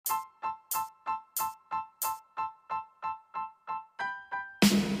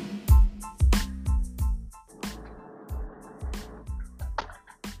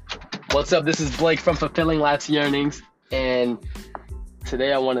What's up? This is Blake from Fulfilling Life's Yearnings, and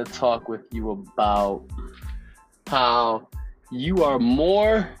today I want to talk with you about how you are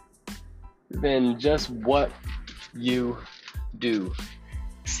more than just what you do.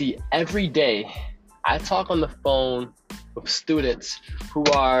 See, every day I talk on the phone with students who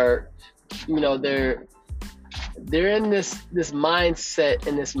are, they're in this mindset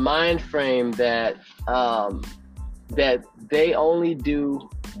and this mind frame that that they only do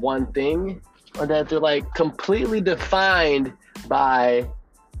one thing, or that they're like completely defined by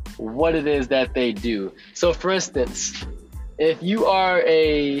what it is that they do. So for instance, if you are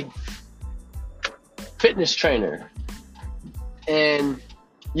a fitness trainer and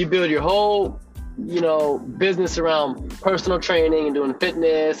you build your whole business around personal training and doing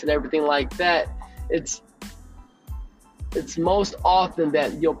fitness and everything like that, it's most often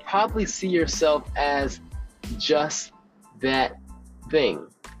that you'll probably see yourself as just that thing.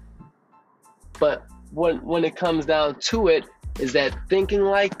 But when it comes down to it, is that thinking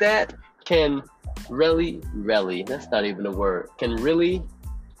like that can really, that's not even a word, can really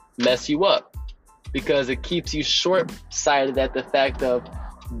mess you up, because it keeps you short-sighted at the fact of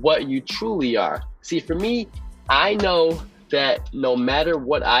what you truly are. See, for me, I know that no matter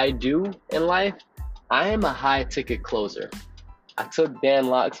what I do in life, I am a high-ticket closer. I took Dan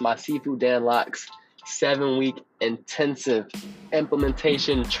Locke's, my Sifu Dan Locke's 7-week intensive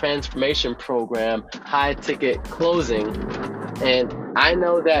implementation transformation program, high ticket closing, and I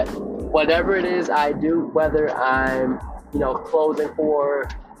know that whatever it is I do, whether I'm closing for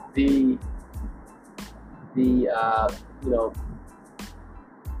the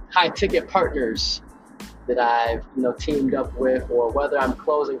high ticket partners that I've teamed up with, or whether I'm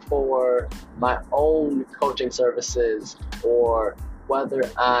closing for my own coaching services, or whether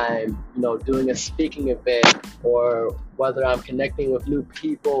I'm doing a speaking event, or whether I'm connecting with new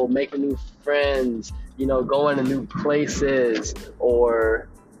people, making new friends, going to new places, or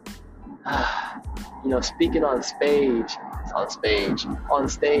speaking on stage,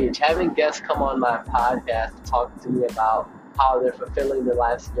 having guests come on my podcast and talk to me about how they're fulfilling their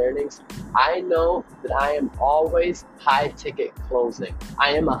life's yearnings. I know that I am always high ticket closing.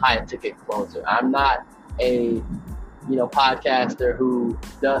 I am a high ticket closer. I'm not a podcaster who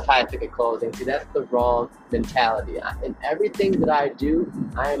does high ticket closing. See, that's the wrong mentality. In everything that I do,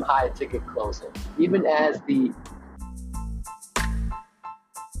 I am high ticket closing. Even as the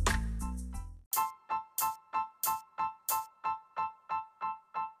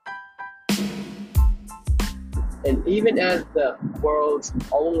world's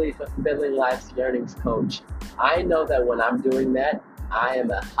only fulfilling life's yearnings coach, I know that when I'm doing that, I am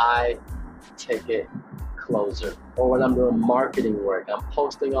a high ticket closer. Or when I'm doing marketing work, I'm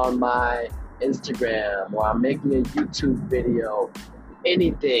posting on my Instagram, or I'm making a YouTube video,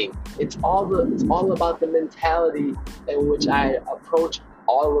 anything. It's all about the mentality in which I approach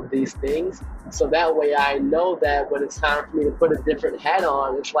all of these things. So that way I know that when it's time for me to put a different hat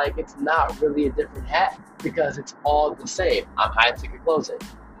on, it's like it's not really a different hat, because it's all the same. I'm high ticket closing.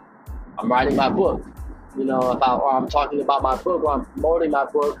 I'm writing my book, or I'm talking about my book, or I'm promoting my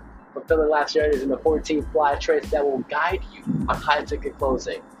book, Fulfilling Life's Yearnings, and the 14 fly traits that will guide you. I'm high ticket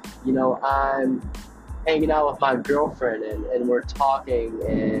closing. I'm hanging out with my girlfriend and we're talking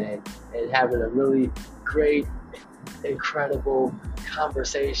and having a really great, incredible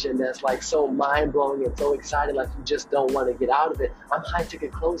conversation that's like so mind-blowing and so exciting, like you just don't want to get out of it. I'm high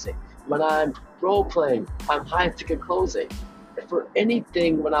ticket closing. When I'm role playing, I'm high ticket closing. For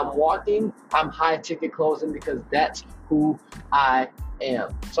anything, when I'm walking, I'm high ticket closing, because that's who I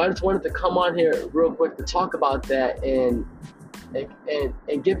am. So I just wanted to come on here real quick to talk about that and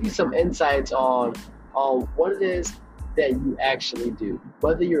give you some insights on what it is that you actually do.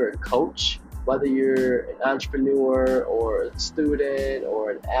 Whether you're a coach, whether you're an entrepreneur or a student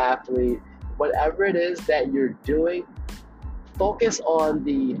or an athlete, whatever it is that you're doing, focus on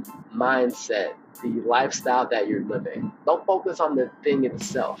the mindset, the lifestyle that you're living. Don't focus on the thing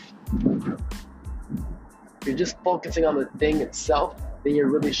itself. If you're just focusing on the thing itself, then you're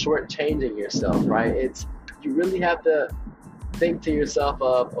really shortchanging yourself, right? You really have to think to yourself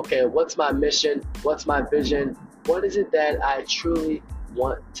of, okay, what's my mission? What's my vision? What is it that I truly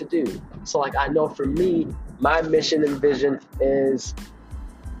want to do? So like, I know for me, my mission and vision is,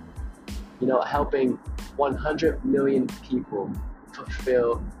 helping 100 million people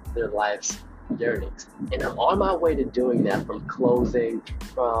fulfill their life's yearnings. And I'm on my way to doing that, from closing,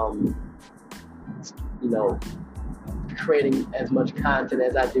 from, creating as much content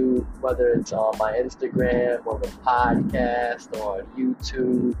as I do, whether it's on my Instagram or the podcast or on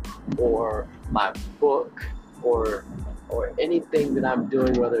YouTube or my book or anything that I'm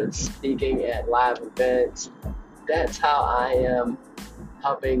doing, whether it's speaking at live events. That's how I am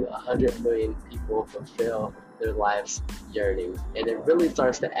helping 100 million people fulfill their life's yearnings. And it really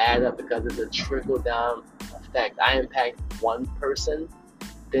starts to add up because it's a trickle down effect. I impact one person,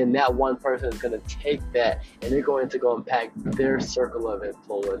 then that one person is going to take that and they're going to go impact their circle of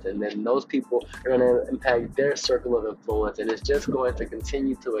influence. And then those people are going to impact their circle of influence. And it's just going to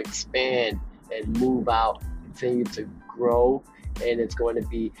continue to expand and move out, continue to grow. And it's going to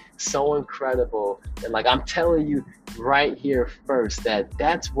be so incredible. And like I'm telling you right here first,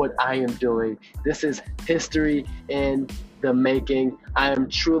 that's what I am doing. This is history in the making. I am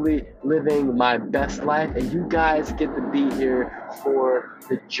truly living my best life, and you guys get to be here for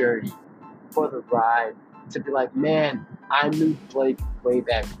the journey, for the ride, to be like, man, I knew Blake way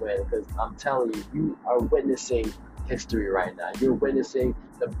back when, because I'm telling you, you are witnessing history right now. You're witnessing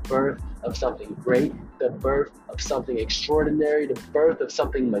the birth of something great, the birth of something extraordinary, the birth of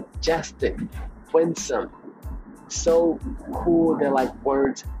something majestic, winsome, so cool that like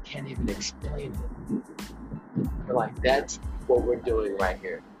words can't even explain it. But like that's what we're doing right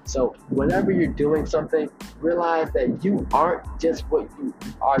here. So whenever you're doing something, realize that you aren't just what you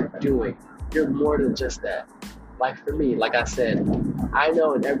are doing. You're more than just that. Like for me, like I said, I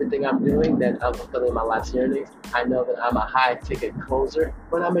know in everything I'm doing that I'm fulfilling my life's yearnings. I know that I'm a high ticket closer.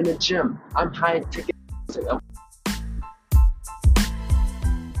 When I'm in the gym, I'm high ticket closing.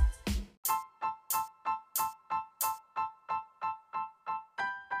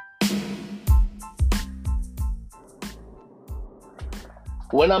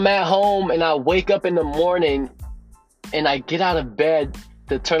 When I'm at home and I wake up in the morning and I get out of bed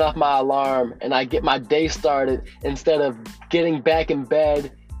to turn off my alarm and I get my day started instead of getting back in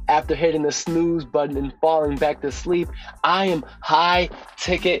bed after hitting the snooze button and falling back to sleep, I am high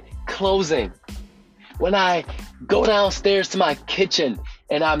ticket closing. When I go downstairs to my kitchen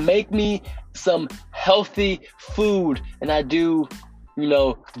and I make me some healthy food and I do,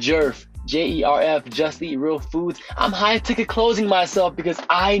 JERF, JERF, just eat real foods, I'm high ticket closing myself because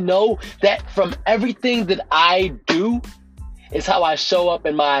I know that from everything that I do is how I show up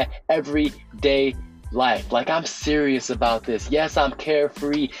in my everyday life. Like I'm serious about this. Yes, I'm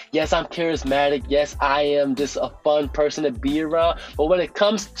carefree. Yes, I'm charismatic. Yes, I am just a fun person to be around. But when it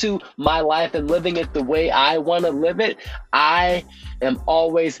comes to my life and living it the way I want to live it, I am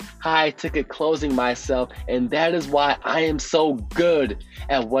always high ticket closing myself. And that is why I am so good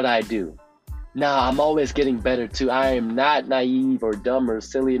at what I do. Now, I'm always getting better too. I am not naive or dumb or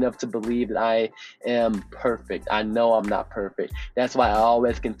silly enough to believe that I am perfect. I know I'm not perfect. That's why I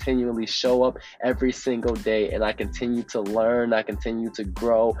always continually show up every single day and I continue to learn, I continue to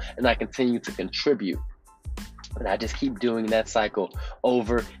grow, and I continue to contribute. And I just keep doing that cycle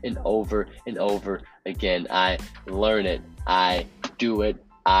over and over and over again. I learn it, I do it,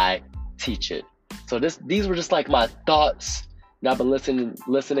 I teach it. So these were just like my thoughts. I've been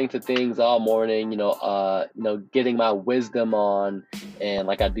listening to things all morning, getting my wisdom on, and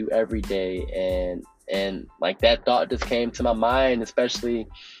like I do every day, and like that thought just came to my mind, especially,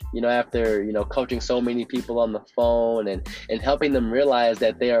 after, coaching so many people on the phone and helping them realize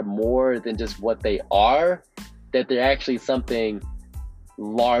that they are more than just what they are, that they're actually something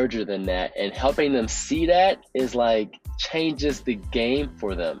larger than that, and helping them see that is like changes the game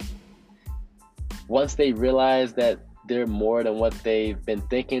for them. Once they realize that they're more than what they've been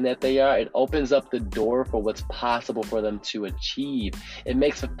thinking that they are, it opens up the door for what's possible for them to achieve. It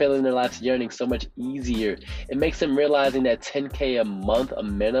makes fulfilling their life's yearning so much easier. It makes them realizing that 10K a month, a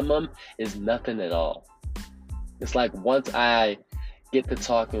minimum, is nothing at all. It's like once I get to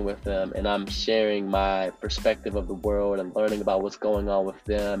talking with them and I'm sharing my perspective of the world and learning about what's going on with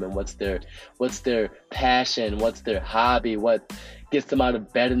them and what's their passion, what's their hobby, what gets them out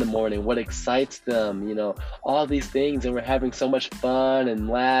of bed in the morning, what excites them, all these things, and we're having so much fun and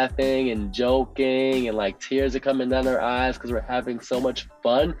laughing and joking, and like tears are coming down our eyes because we're having so much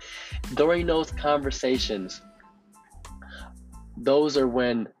fun. During those conversations, those are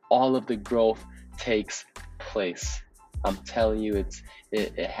when all of the growth takes place. I'm telling you,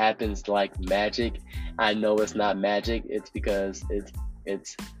 it happens like magic. I know it's not magic. It's because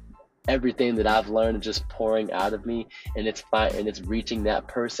it's everything that I've learned just pouring out of me, and it's fine, and it's reaching that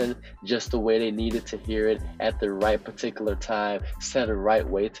person just the way they needed to hear it at the right particular time, said the right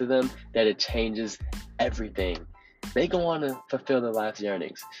way to them, that it changes everything. They go on to fulfill their life's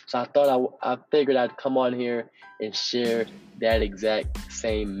yearnings. So I figured I'd come on here and share that exact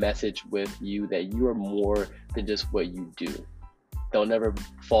same message with you, that you are more than just what you do. Don't ever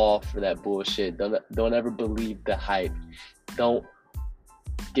fall for that bullshit. Don't ever believe the hype. Don't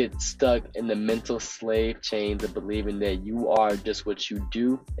get stuck in the mental slave chains of believing that you are just what you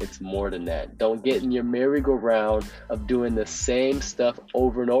do. It's more than that. Don't get in your merry-go-round of doing the same stuff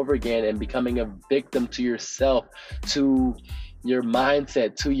over and over again and becoming a victim to yourself, to your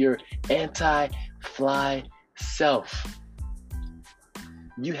mindset, to your anti-fly self.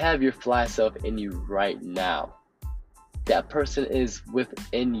 You have your fly self in you right now. That person is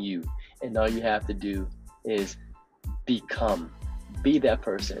within you, and all you have to do is be that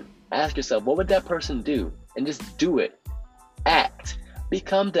person. Ask yourself, what would that person do? And just do it. Act.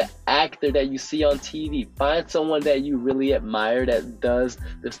 Become the actor that you see on TV. Find someone that you really admire that does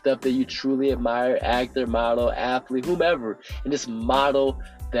the stuff that you truly admire, actor, model, athlete, whomever, and just model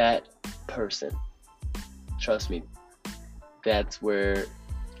that person. Trust me, that's where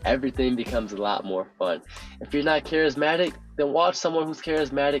everything becomes a lot more fun. If you're not charismatic, then watch someone who's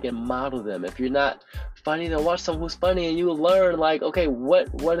charismatic and model them. If you're not funny, then watch someone who's funny and you will learn, like, okay,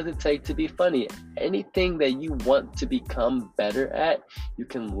 what does it take to be funny? Anything that you want to become better at, you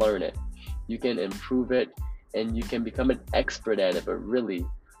can learn it. You can improve it, and you can become an expert at it. But really,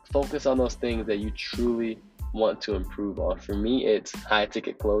 focus on those things that you truly want to improve on. For me, it's high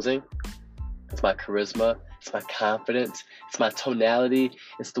ticket closing. It's my charisma. It's my confidence. It's my tonality.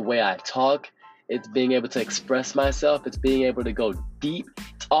 It's the way I talk. It's being able to express myself. It's being able to go deep.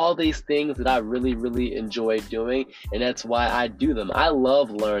 It's all these things that I really, really enjoy doing, and that's why I do them. I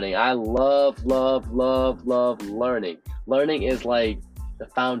love learning. I love learning. Learning is like the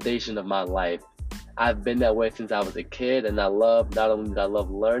foundation of my life. I've been that way since I was a kid, and I love, not only do I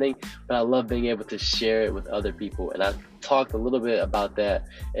love learning, but I love being able to share it with other people. And I talked a little bit about that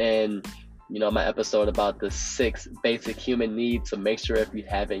in my episode about the 6 basic human needs. So make sure, if you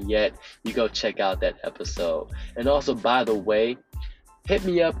haven't yet, you go check out that episode. And also, by the way, hit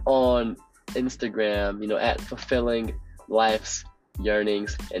me up on Instagram, at Fulfilling Life's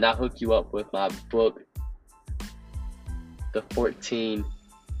Yearnings, and I'll hook you up with my book, the 14,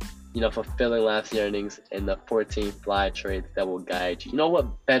 Fulfilling Life's Yearnings, and the 14 fly traits that will guide you. You know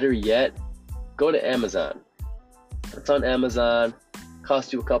what? Better yet, go to Amazon. It's on Amazon.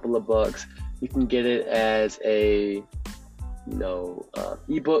 Cost you a couple of bucks. You can get it as a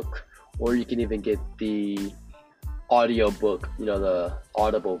ebook, or you can even get the audio book, the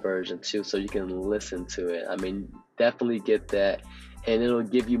Audible version too, so you can listen to it. I mean, definitely get that, and it'll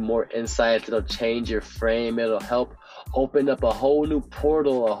give you more insights. It'll change your frame. It'll help open up a whole new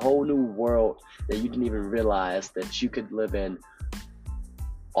portal, a whole new world that you didn't even realize that you could live in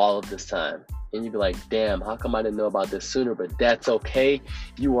all of this time. And you'd be like, damn, how come I didn't know about this sooner? But that's okay.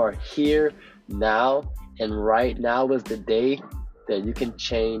 You are here now, and right now is the day that you can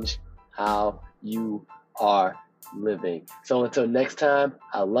change how you are living. So until next time,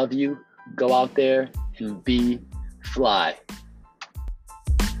 I love you. Go out there and be fly.